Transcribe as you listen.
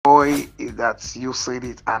joy is that you said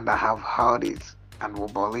it and I have heard it and will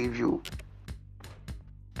believe you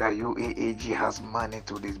that UAAG has money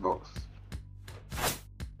to disburse.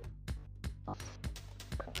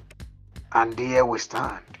 And there we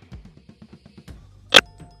stand.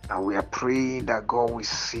 And we are praying that God will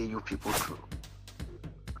see you people through.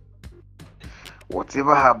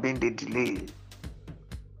 Whatever have been the delay,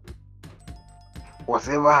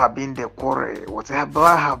 whatever have been the quarrel,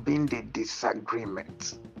 whatever have been the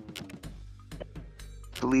disagreement,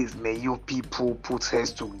 please may you people put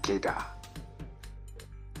heads together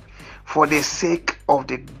for the sake of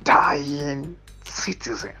the dying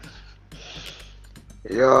citizens.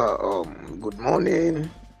 Yeah, good morning,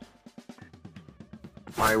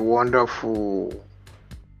 my wonderful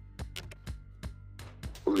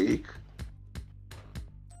colleague,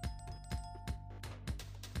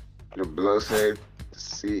 the blessed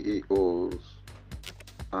CEOs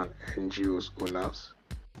and NGOs owners.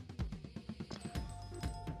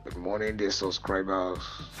 Good morning, the subscribers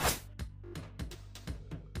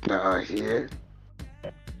that are here.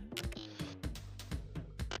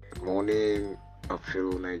 Good morning, our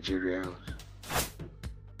fellow Nigerians.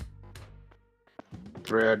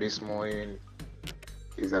 Prayer this morning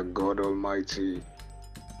is that God Almighty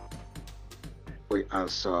will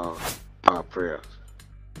answer our prayers.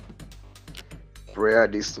 Prayer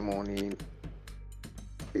this morning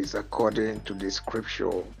is according to the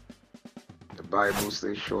scripture. The Bible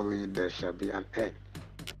says, surely there shall be an end.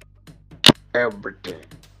 Everything,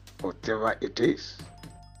 whatever it is,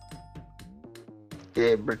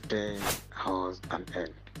 everything has an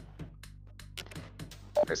end.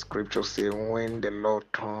 The scripture says, when the Lord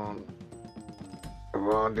turned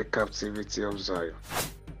around the captivity of Zion,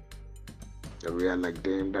 we are like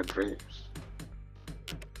them that dreams.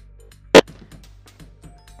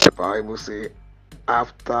 The Bible says,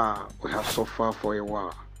 after we have suffered for a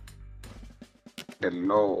while, the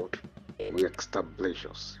Lord will establish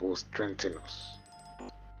us, will strengthen us.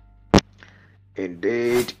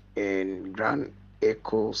 Indeed, in Grant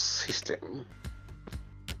ecosystem,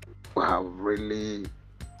 we have really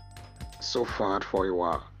suffered for a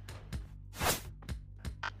while.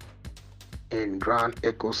 In Grant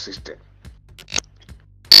ecosystem,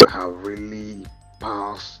 we have really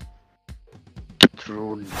passed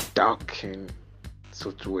through darkening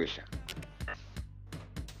situation.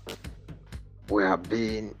 We have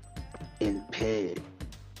been in pain.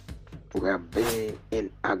 We have been in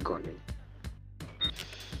agony.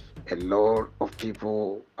 A lot of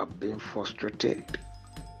people have been frustrated.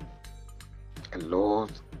 A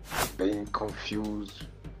lot have been confused.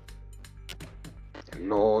 A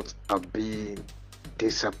lot have been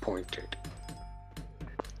disappointed.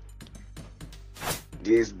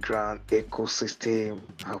 This Grant ecosystem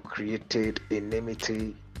have created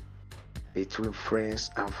enmity between friends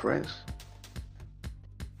and friends,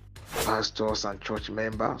 pastors and church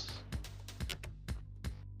members.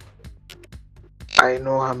 I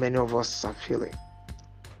know how many of us are feeling.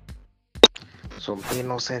 Some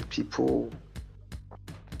innocent people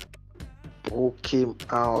who came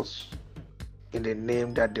out in the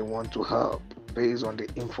name that they want to help based on the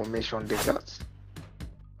information they got,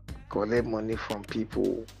 collect money from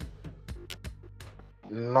people,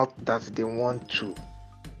 not that they want to,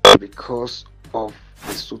 because of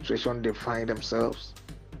the situation they find themselves.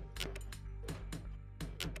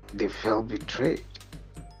 They felt betrayed.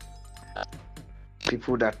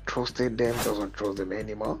 People that trusted them doesn't trust them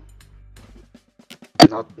anymore,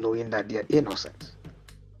 not knowing that they are innocent,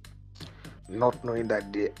 not knowing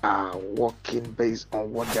that they are working based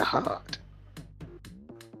on what they heard.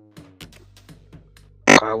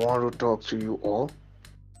 I want to talk to you all.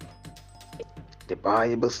 The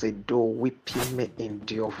Bible said, though weeping may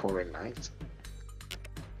endure for a night,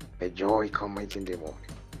 the joy cometh in the morning.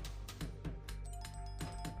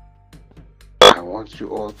 I want you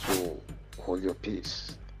all to hold your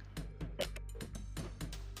peace.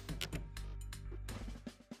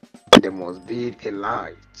 There must be a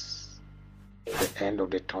light at the end of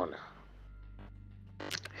the tunnel.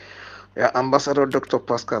 Yeah, Ambassador Dr.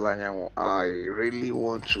 Pascal Anyanwu, I really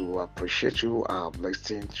want to appreciate you. I've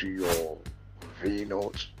listened to your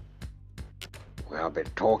V-note. We have been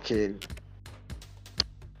talking,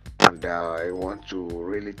 and I want to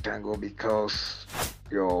really thank God because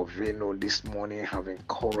your V-note this morning have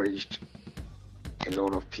encouraged a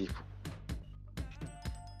lot of people.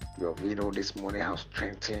 Your V-note this morning has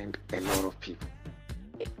strengthened a lot of people.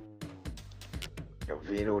 Your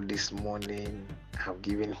V-note this morning have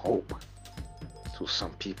given hope to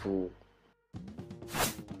some people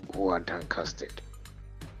who are downcasted.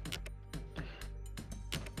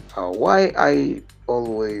 Why I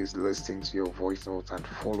always listen to your voice notes and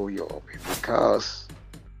follow your update? Because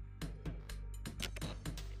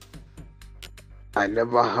I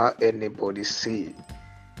never heard anybody say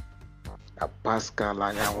that Pascal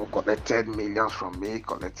Anyanwu collected millions from me,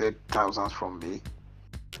 collected thousands from me.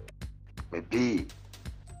 Maybe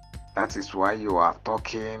that is why you are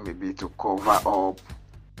talking, maybe to cover up.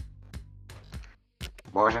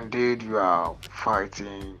 But indeed, you are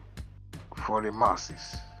fighting for the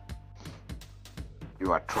masses.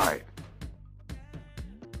 You are trying.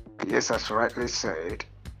 Yes, as rightly said,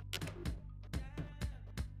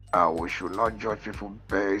 we should not judge people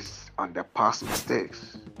based on their past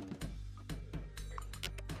mistakes.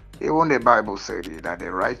 Even the Bible said it, that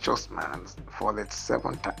the righteous man falleth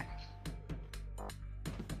 7 times.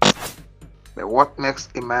 But what makes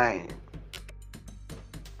a man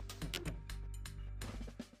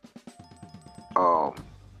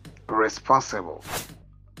responsible?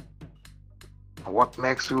 What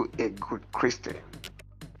makes you a good Christian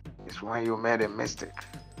is when you made a mistake.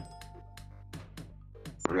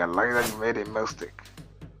 Realize that you made a mistake.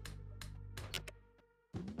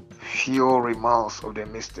 Feel remorse of the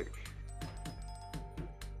mistake.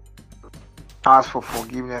 Ask for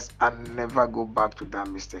forgiveness and never go back to that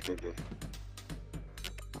mistake again.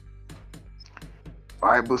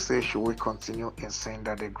 Bible says, should we continue in sin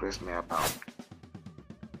that the grace may abound?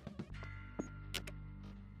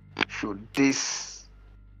 Should these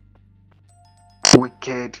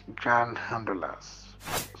wicked grant handlers,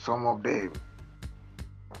 some of them,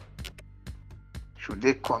 should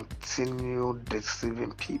they continue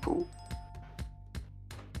deceiving people,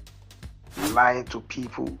 lying to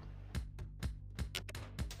people,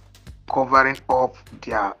 covering up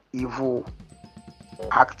their evil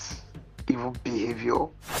acts, evil behavior,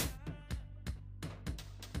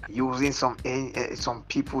 using some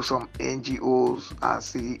people, some NGOs and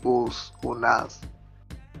CEOs, owners,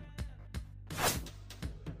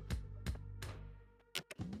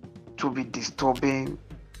 to be disturbing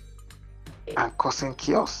and causing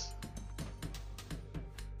chaos?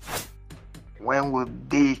 When will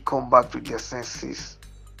they come back to their senses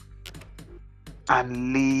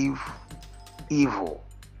and leave evil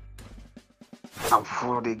and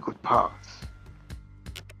follow the good path?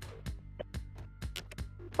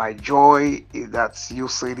 My joy is that you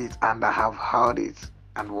said it and I have heard it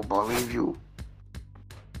and will believe you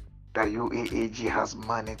that UAAG has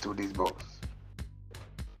money to disburse.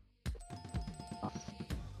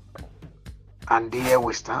 And there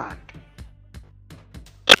we stand.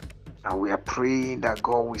 And we are praying that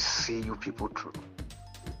God will see you people through.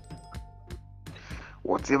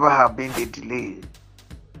 Whatever have been the delay,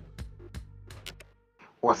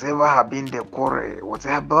 whatever have been the quarrel,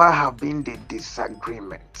 whatever have been the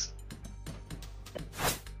disagreement,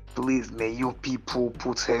 please may you people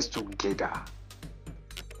put heads together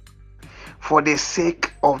for the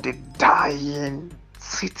sake of the dying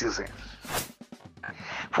citizens,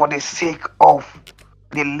 for the sake of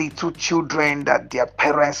the little children that their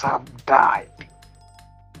parents have died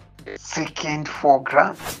seeking for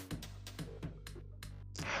grant,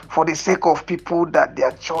 for the sake of people that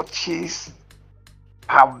their churches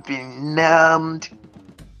have been named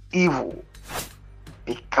evil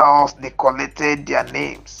because they collected their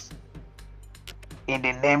names in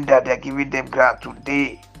the name that they're giving them grant.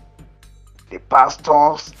 Today, the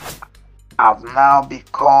pastors have now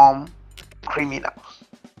become criminals.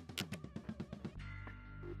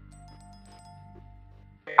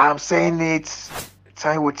 I'm saying it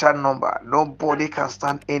time without number. Nobody can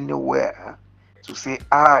stand anywhere to say,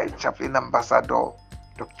 I, Chaplain Ambassador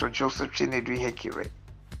Dr. Joseph Chinedu Hekire,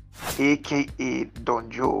 aka Don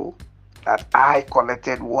Joe, that I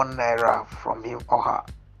collected 1 naira from him or her.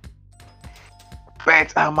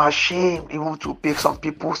 But I'm ashamed even to pick some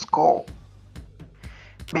people's call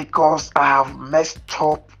because I have messed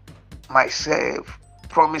up myself,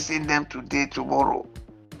 promising them today, tomorrow,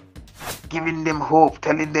 giving them hope,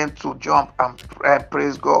 telling them to jump and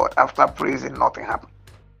praise God. After praising, nothing happened.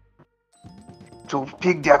 To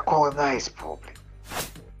pick their call now is problem.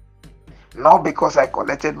 Not because I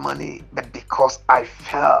collected money, but because I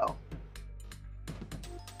fell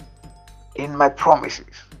in my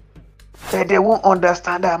promises. But they won't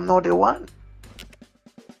understand I'm not the one.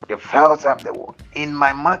 They felt I'm the one. In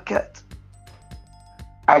my market,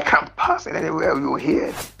 I can pass it anywhere you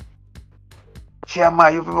hear.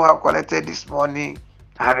 Chairman, you people have collected this money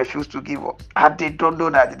and refuse to give us. And they don't know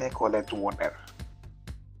that they didn't collect 1 naira.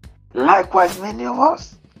 Likewise, many of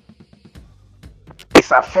us.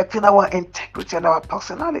 It's affecting our integrity and our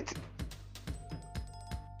personality.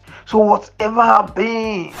 So whatever have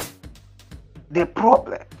been the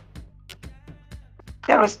problem,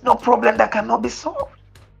 there There is no problem that cannot be solved.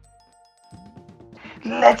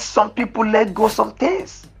 Let some people let go some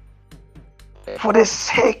things for the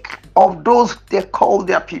sake of those they call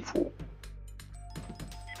their people.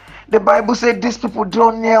 The Bible said, these people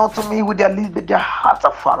draw near unto me with their lips, but their hearts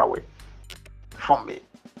are far away from me.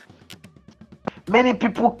 Many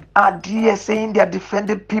people are there saying they are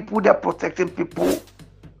defending people, they are protecting people,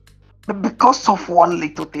 but because of one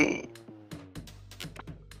little thing.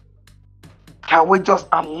 Can we just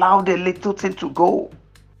allow the little thing to go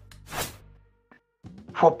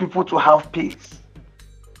for people to have peace?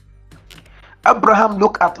 Abraham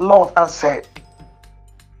looked at Lot and said,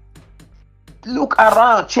 look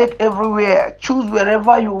around, check everywhere, choose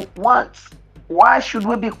wherever you want. Why should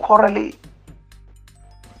we be quarreling?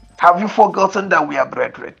 Have you forgotten that we are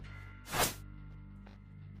brethren?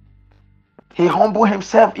 He humbled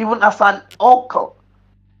himself even as an uncle.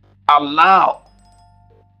 Allow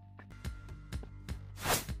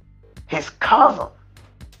his cousin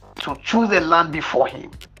to choose a land before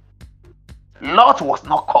him. Lot was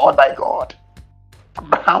not called by God.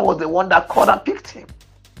 Abraham was the one that called and picked him.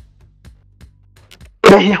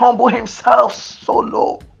 But he humbled himself so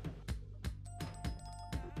low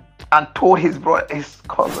and told his brother, his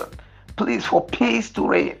cousin, please, for peace to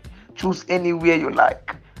reign, choose anywhere you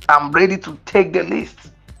like. I'm ready to take the list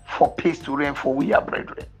for peace to reign, for we are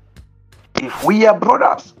brethren. If we are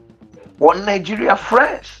brothers or Nigeria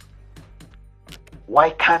friends,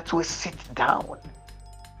 why can't we sit down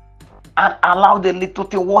and allow the little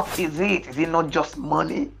thing? What is it? Is it not just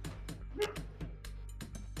money?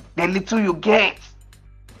 The little you get,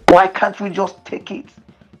 why can't we just take it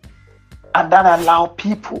and then allow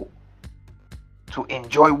people to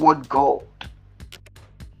enjoy what God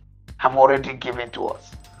have already given to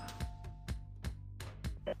us?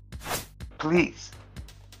 Please,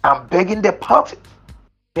 I'm begging the parties,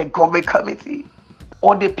 the government committee,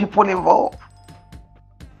 all the people involved,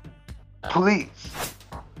 please,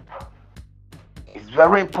 it's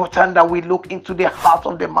very important that we look into the heart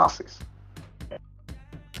of the masses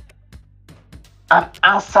and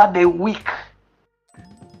answer the weak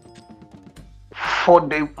for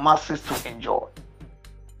the masses to enjoy.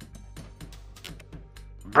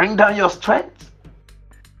 Bring down your strength.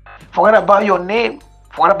 Forget about your name.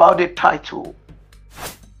 Forget about the title.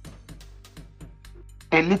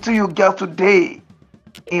 The little you get today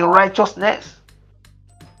in righteousness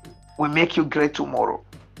will make you great tomorrow.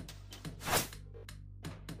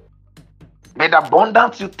 But the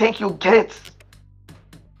abundance you think you get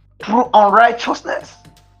through unrighteousness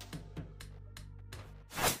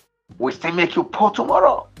will still make you poor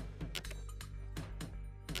tomorrow.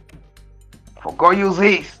 For God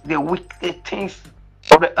uses the wicked things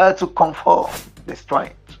of the earth to conform the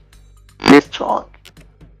strength, the strong,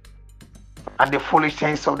 and the foolish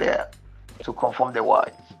things of the earth to conform the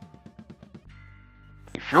wise.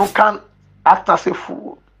 If you can act as a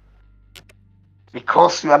fool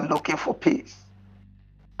because you are looking for peace,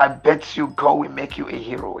 I bet you God will make you a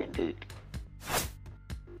hero indeed.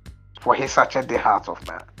 For he searches the heart of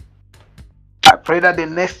man. I pray that the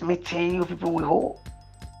next meeting you people will hold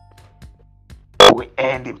will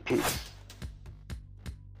end in peace.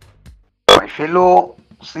 My fellow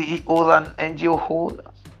CEOs and NGO holders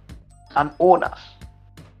and owners,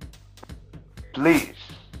 please,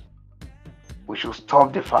 we should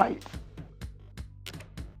stop the fight.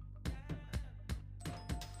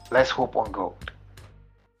 Let's hope on God.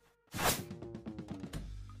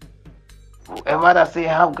 Whoever that say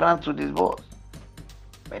have grant to disburse,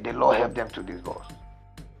 may the Lord help them to disburse.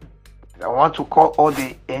 I want to call all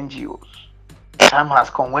the NGOs. Time has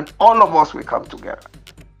come when all of us will come together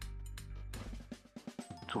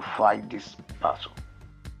to fight this battle.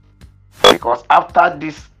 Because after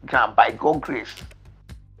this grant, by God's grace,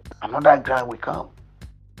 another grant will come.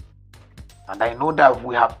 And I know that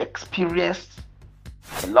we have experienced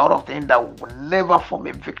a lot of things that will never form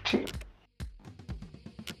a victim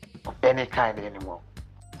of any kind anymore.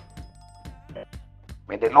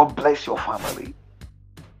 May the Lord bless your family.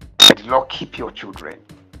 May the Lord keep your children.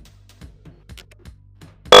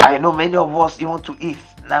 I know many of us, even to eat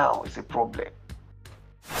now is a problem.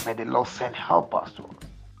 May the Lord send helpers to us.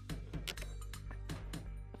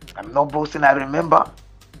 I'm not boasting. I remember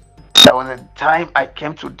there was a time I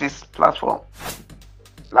came to this platform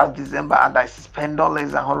last December and I spent no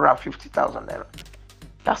less than 150,000 naira.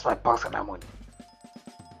 That's my personal money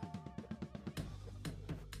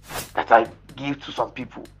that I give to some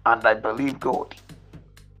people, and I believe God.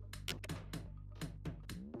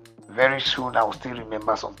 Very soon I will still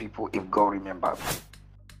remember some people if God remembers me.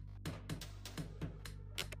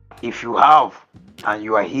 If you have and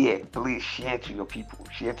you are here, please share to your people,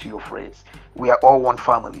 share to your friends. We are all one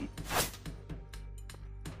family.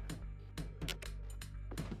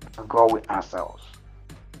 And God will answer us.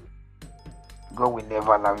 God will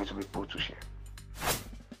never allow you to be put to shame.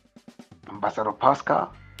 Ambassador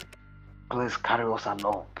Pascal, please carry us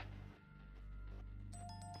along.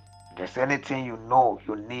 If there's anything you know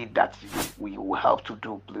you need that we will help to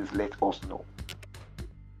do, please let us know.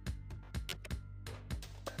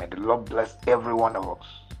 May the Lord bless every one of us.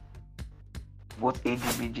 Both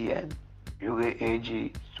ADBGN,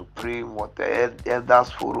 UAAG, Supreme, what the Elders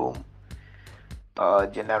Forum,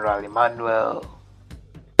 General Emmanuel,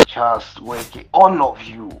 Charles Wake, all of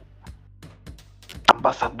you,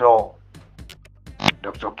 Ambassador,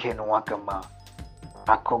 Dr. Ken Wakama,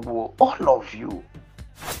 Akobo, all of you,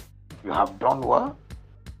 you have done well.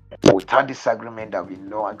 Without disagreement, there will be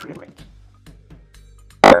no agreement.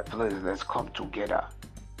 But please, let's come together.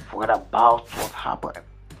 Forget about what happened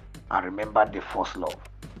and remember the first love.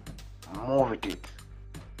 Move with it.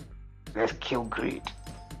 Let's kill greed.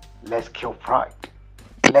 Let's kill pride.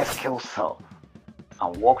 Let's kill self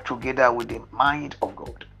and walk together with the mind of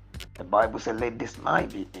God. The Bible says, let this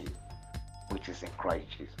mind be in, which is in Christ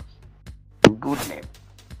Jesus. A good name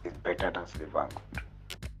is better than silver and gold.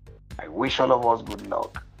 I wish all of us good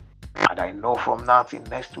luck. And I know from now till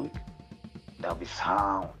next week, there'll be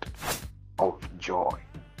sound of joy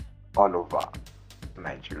all over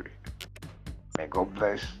Nigeria. May God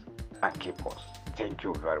bless and keep us. Thank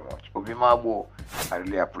you very much. Obimabo, I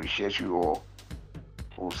really appreciate you all.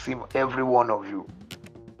 We'll see every one of you.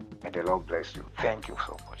 May the Lord bless you. Thank you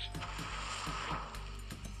so much.